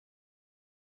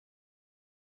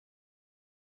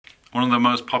One of the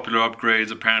most popular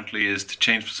upgrades apparently is to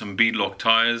change for some beadlock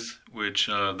tires, which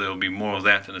there'll be more of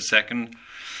that in a second.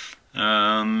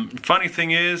 Funny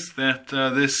thing is that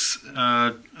this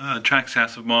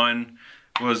Traxxas of mine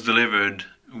was delivered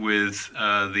with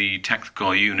the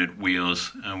tactical unit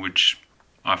wheels, which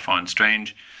I find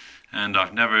strange, and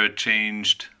I've never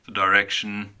changed the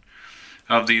direction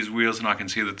of these wheels, and I can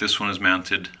see that this one is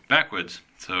mounted backwards,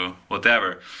 so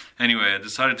whatever. Anyway, I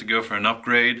decided to go for an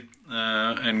upgrade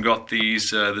and got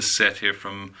this set here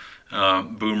from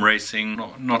Boom Racing.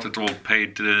 Not at all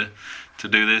paid to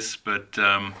do this, but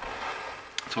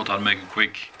thought I'd make a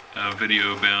quick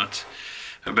video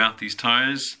about these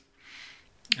tires,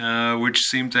 which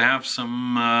seem to have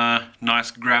some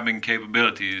nice grabbing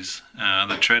capabilities.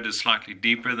 The tread is slightly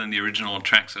deeper than the original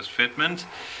Traxxas fitment,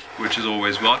 which is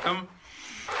always welcome.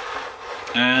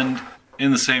 And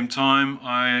in the same time,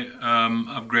 I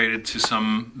upgraded to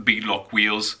some beadlock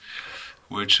wheels,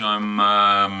 which I'm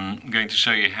going to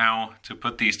show you how to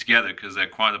put these together, because they're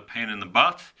quite a pain in the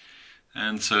butt.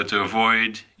 And so to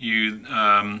avoid you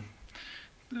know,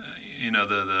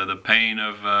 the pain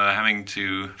of having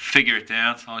to figure it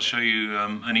out, I'll show you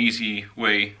an easy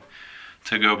way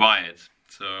to go by it.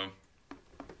 So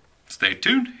stay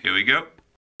tuned, here we go.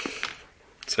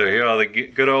 So here are the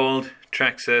good old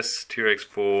Traxxas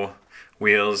TRX-4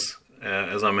 wheels.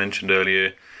 As I mentioned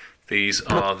earlier, these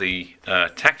are the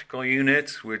tactical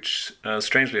units, which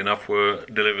strangely enough were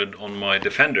delivered on my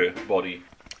Defender body.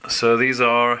 So these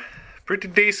are pretty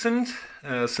decent,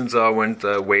 since I went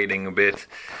wading a bit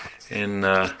in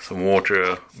some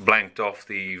water, blanked off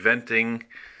the venting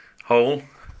hole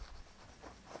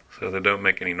so they don't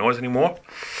make any noise anymore.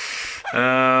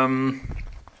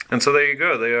 And so there you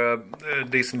go, they're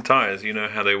decent tires, you know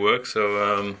how they work.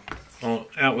 So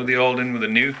out with the old, in with the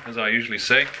new, as I usually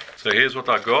say. So here's what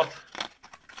I got.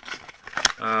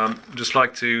 Just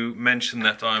like to mention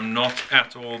that I'm not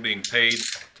at all being paid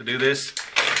to do this.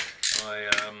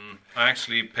 I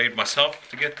actually paid myself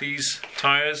to get these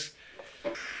tires.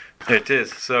 It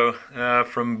is, so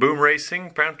from Boom Racing,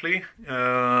 apparently,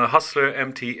 Hustler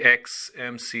MTX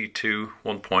MC2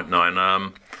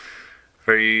 1.9.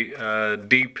 Very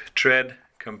deep tread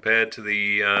compared to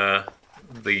the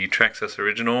Traxxas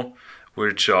original,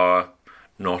 which are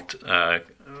not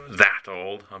that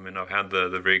old. I mean, I've had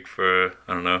the rig for,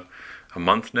 I don't know, a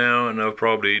month now, and I've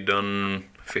probably done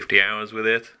 50 hours with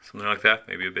it, something like that,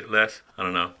 maybe a bit less, I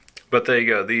don't know. But there you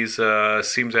go, these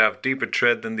seem to have deeper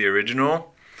tread than the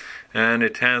original, and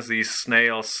it has the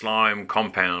snail slime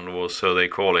compound, or so they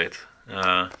call it.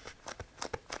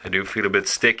 They do feel a bit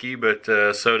sticky, but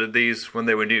so did these when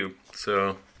they were new,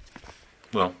 so,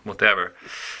 well, whatever.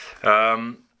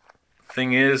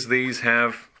 Thing is, these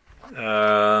have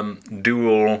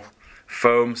dual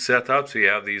foam setup, so you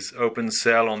have these open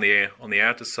cell on the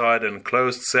outer side and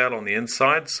closed cell on the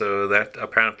inside, so that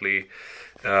apparently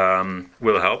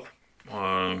will help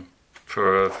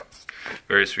for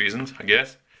various reasons, I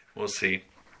guess. We'll see.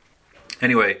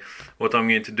 Anyway, what I'm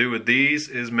going to do with these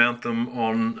is mount them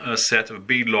on a set of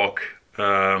beadlock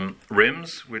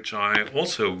rims, which I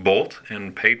also bought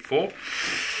and paid for.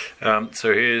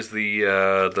 So here's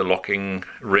the locking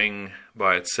ring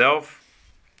by itself.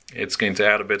 It's going to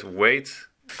add a bit of weight.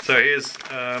 So here's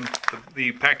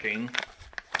the packing,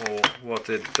 or what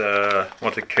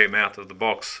it came out of the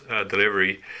box,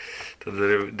 delivery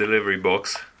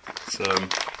box. It's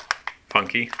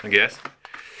funky, I guess.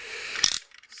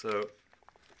 So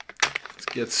let's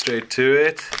get straight to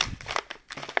it.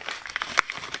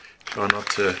 Try not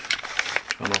to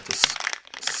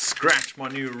scratch my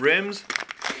new rims.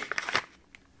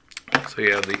 So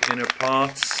you have the inner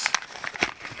parts.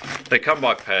 They come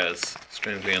by pairs,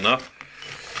 strangely enough.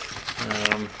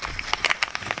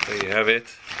 There you have it.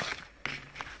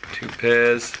 2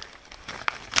 pairs.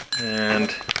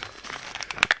 And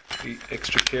be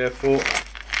extra careful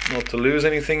not to lose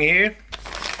anything here.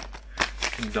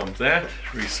 Dump that,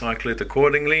 recycle it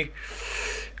accordingly.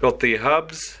 Got the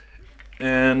hubs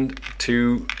and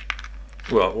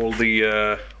all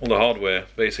the hardware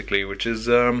basically, which is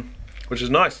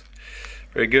nice,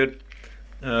 very good.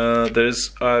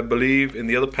 There's, I believe, in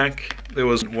the other pack there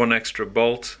was 1 extra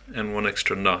bolt and 1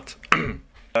 extra nut.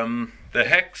 The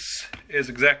hex is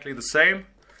exactly the same.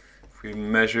 If we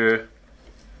measure,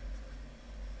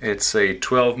 it's a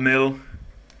 12 mil.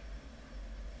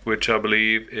 Which I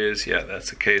believe is, yeah, that's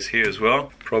the case here as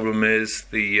well. Problem is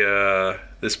the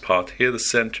this part here, the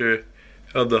center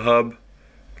of the hub,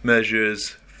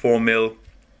 measures 4 mil,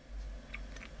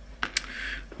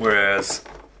 whereas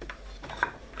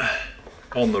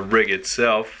on the rig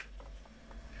itself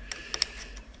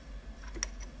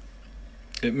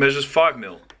it measures 5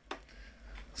 mil.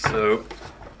 So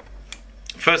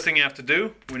first thing you have to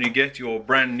do when you get your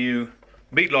brand new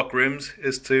beadlock rims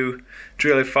is to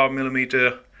drill a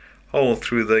 5mm hole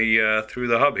through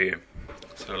the hub here.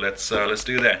 So let's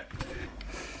do that.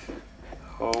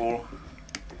 Hole,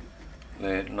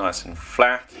 lay it nice and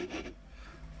flat.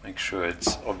 Make sure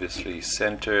it's obviously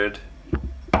centered,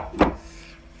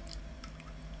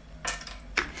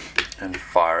 and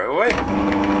fire away.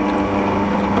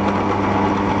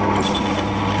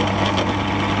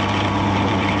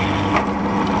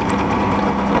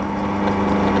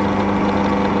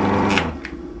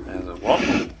 There's a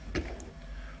 1.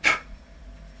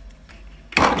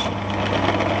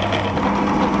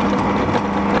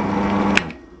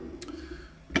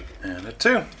 And a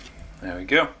 2. There we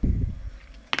go.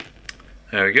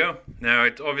 There we go. Now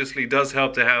it obviously does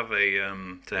help to have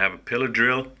a pillar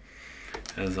drill,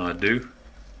 as I do.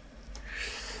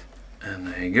 And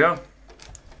there you go.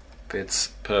 Fits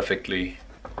perfectly.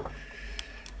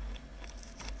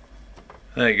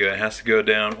 There you go. It has to go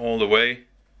down all the way.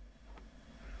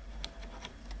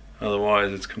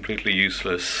 Otherwise it's completely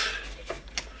useless.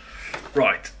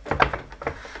 Right.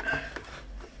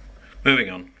 Moving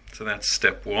on. So that's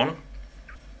step 1.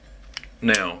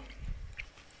 Now,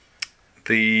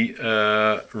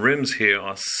 the rims here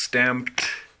are stamped.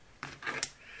 I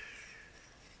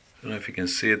don't know if you can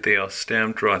see it, they are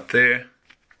stamped right there.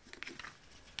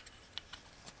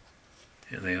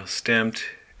 And they are stamped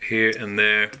here and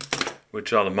there,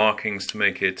 which are the markings to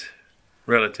make it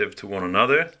relative to one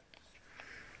another.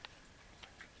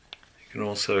 You can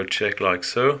also check like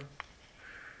so,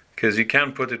 because you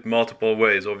can put it multiple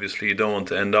ways. Obviously you don't want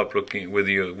to end up looking with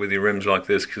your rims like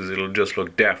this, because it'll just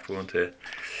look daft, won't it?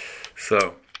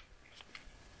 So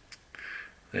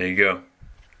there you go.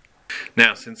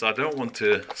 Now, since I don't want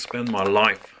to spend my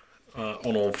life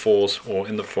on all fours or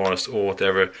in the forest or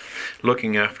whatever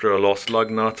looking after a lost lug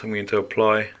nut, I'm going to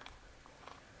apply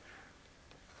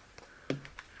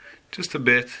just a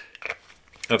bit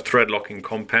of thread locking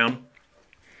compound.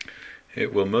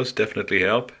 It will most definitely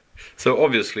help. So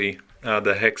obviously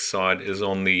the hex side is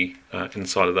on the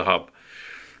inside of the hub.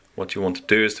 What you want to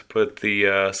do is to put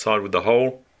the side with the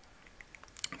hole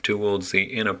towards the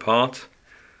inner part.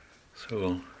 So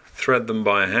we'll thread them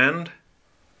by hand.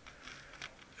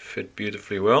 Fit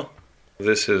beautifully well.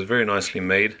 This is very nicely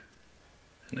made.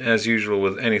 And as usual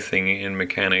with anything in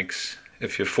mechanics,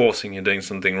 if you're forcing, you're doing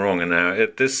something wrong. And now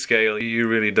at this scale, you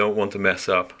really don't want to mess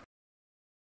up.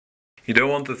 You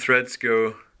don't want the threads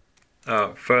go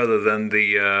further than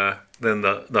the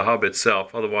hub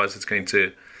itself. Otherwise, it's going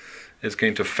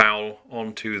to foul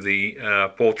onto the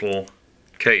portal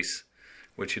case,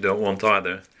 which you don't want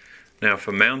either. Now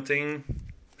for mounting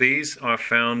these, I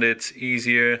found it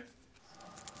easier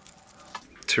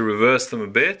to reverse them a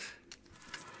bit,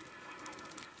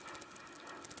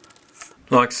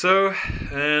 like so,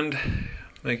 and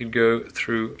make it go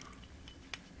through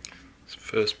this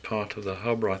first part of the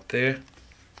hub right there.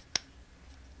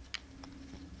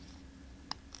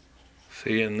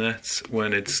 See, and that's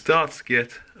when it starts to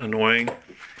get annoying.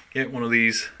 Get one of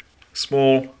these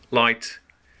small, light,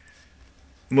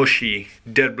 mushy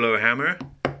dead blow hammer.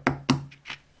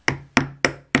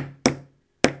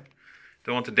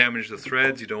 Don't want to damage the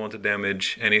threads, you don't want to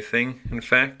damage anything, in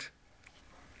fact.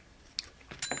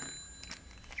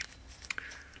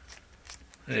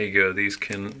 There you go, these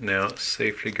can now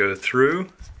safely go through.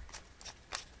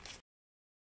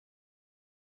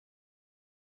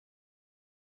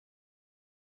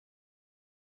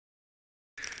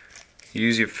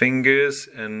 Use your fingers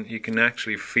and you can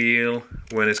actually feel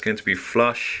when it's going to be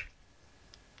flush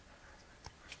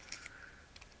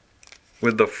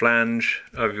with the flange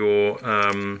of your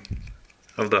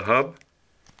of the hub.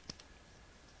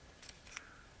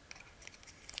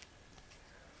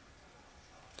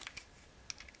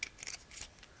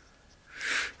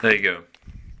 There you go.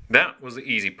 That was the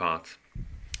easy part.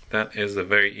 That is the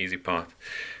very easy part.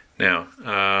 Now,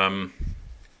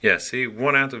 yeah, see,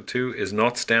 1 out of 2 is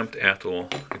not stamped at all.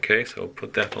 Okay, so I'll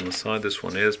put that on the side. This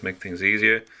one is, make things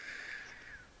easier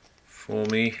for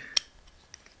me.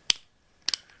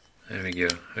 There we go.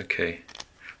 Okay,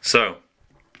 so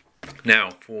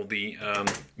now for the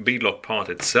beadlock part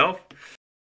itself.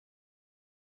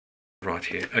 Right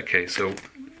here. Okay, so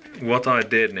what I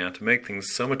did now to make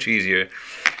things so much easier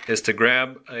is to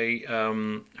grab a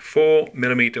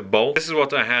 4mm bolt. This is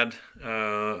what I had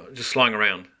just lying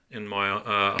around in my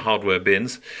hardware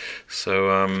bins.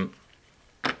 So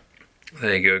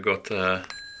there you go, got a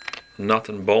nut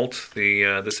and bolt.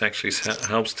 This actually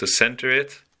helps to center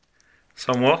it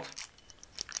somewhat.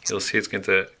 You'll see it's going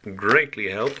to greatly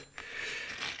help.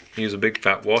 Use a big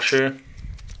fat washer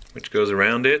which goes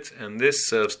around it, and this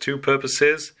serves two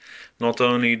purposes. Not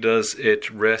only does it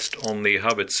rest on the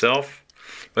hub itself,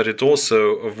 but it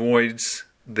also avoids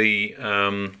the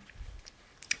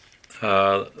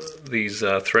these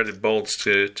threaded bolts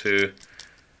to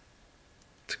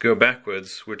go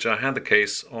backwards, which I had the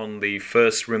case on the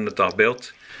first rim that I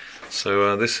built.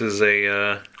 So this is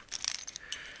a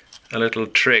little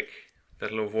trick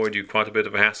that will avoid you quite a bit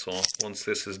of hassle once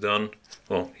this is done.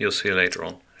 Well, you'll see later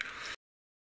on.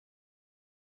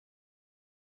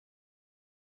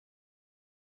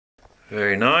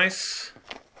 Very nice.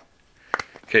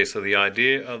 Okay, so the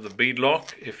idea of the bead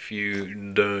lock, if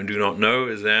you do not know,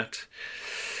 is that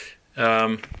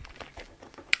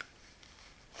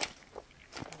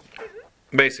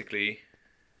basically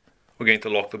we're going to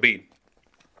lock the bead.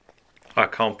 I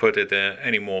can't put it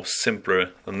any more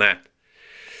simpler than that.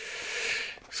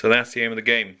 So that's the aim of the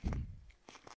game.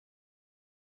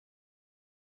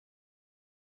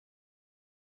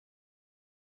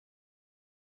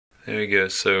 There we go.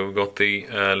 So we've got the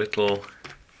little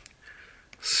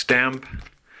stamp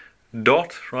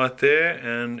dot right there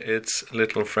and its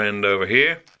little friend over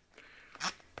here.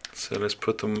 So let's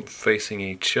put them facing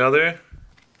each other.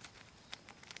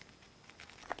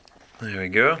 There we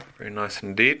go. Very nice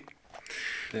indeed.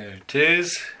 There it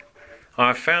is.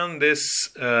 I found this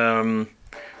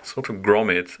sort of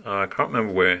grommet. I can't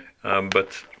remember where,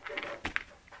 but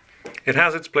it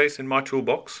has its place in my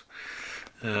toolbox.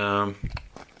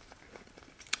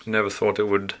 Never thought it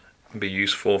would be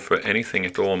useful for anything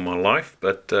at all in my life,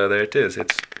 but there it is.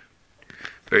 It's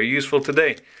very useful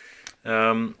today.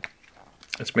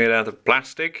 It's made out of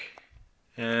plastic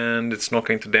and it's not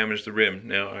going to damage the rim.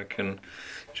 Now I can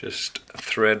just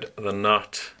thread the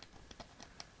nut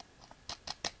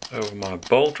over my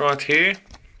bolt right here.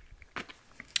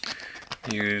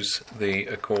 Use the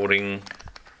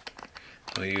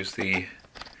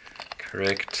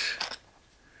correct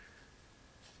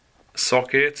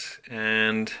socket,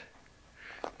 and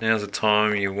now's the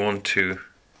time you want to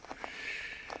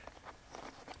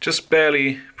just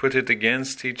barely put it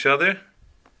against each other.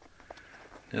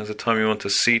 Now's the time you want to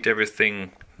seat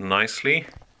everything nicely.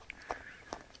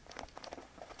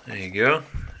 There you go,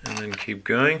 and then keep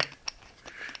going.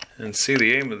 And see,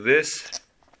 the aim of this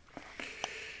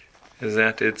is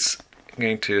that it's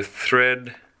going to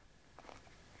thread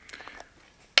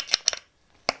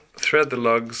the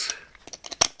lugs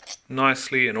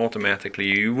nicely and automatically.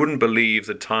 You wouldn't believe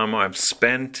the time I've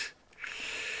spent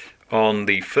on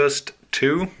the first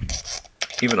two.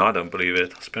 Even I don't believe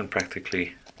it. I spent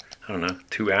practically, I don't know,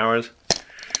 2 hours.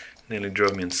 Nearly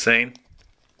drove me insane.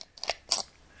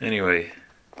 Anyway,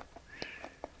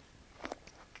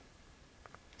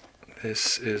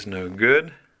 this is no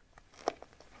good.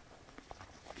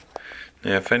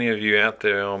 Now, if any of you out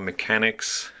there are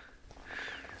mechanics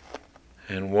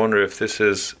and wonder if this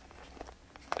is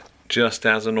just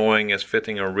as annoying as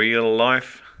fitting a real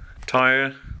life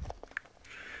tire,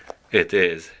 it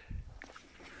is.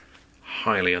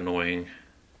 Highly annoying.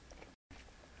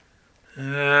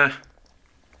 I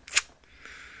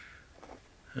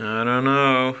don't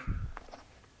know.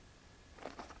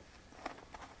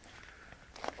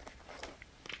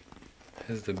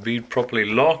 Is the bead properly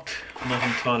locked? I'm not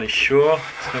entirely sure.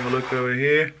 Let's have a look over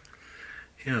here.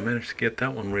 Yeah, I managed to get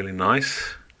that one really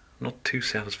nice. Not too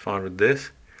satisfied with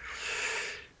this.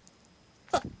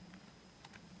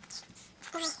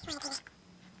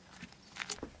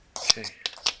 Okay.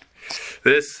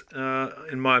 This,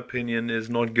 in my opinion, is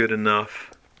not good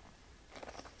enough.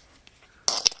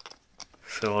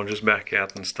 So I'll just back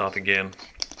out and start again.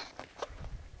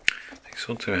 I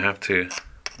sort of have to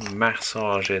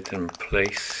massage it in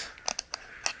place.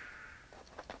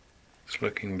 It's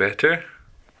looking better.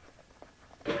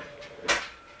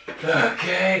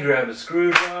 Okay, grab a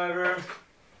screwdriver.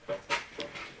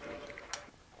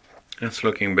 That's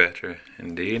looking better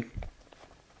indeed.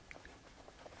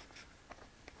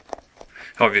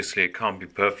 Obviously it can't be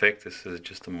perfect, this is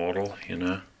just a model, you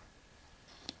know.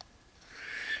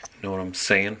 You know what I'm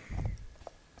saying?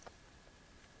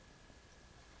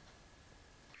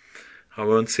 I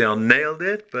won't say I nailed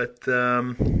it, but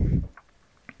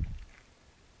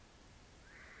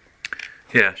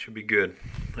yeah, should be good.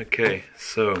 Okay,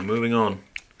 so moving on.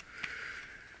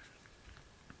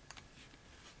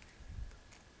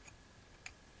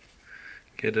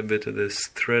 Get a bit of this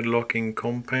thread locking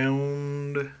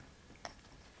compound.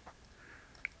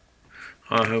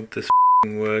 I hope this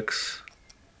works.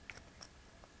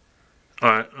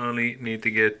 I only need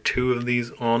to get 2 of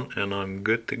these on and I'm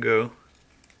good to go.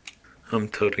 I'm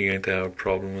totally going to have a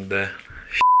problem with that.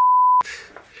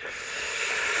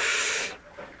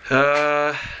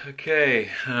 Okay.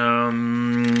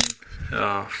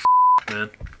 Oh, man.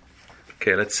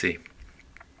 Okay, let's see.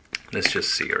 Let's just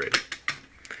see already.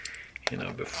 You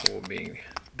know, before being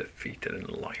defeated in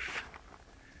life.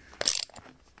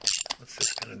 What's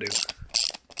this gonna do?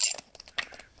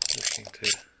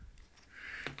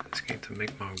 It's going to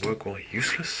make my work all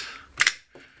useless.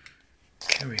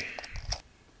 Can we?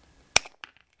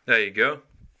 There you go.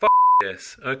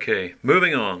 Yes. Okay.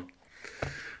 Moving on.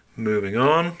 Moving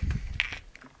on.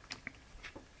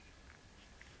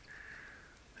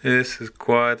 This is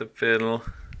quite a fiddle.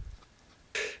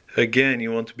 Again,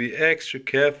 you want to be extra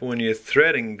careful when you're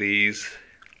threading these.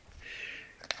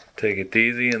 Take it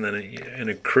easy, and then in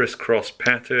a crisscross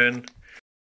pattern.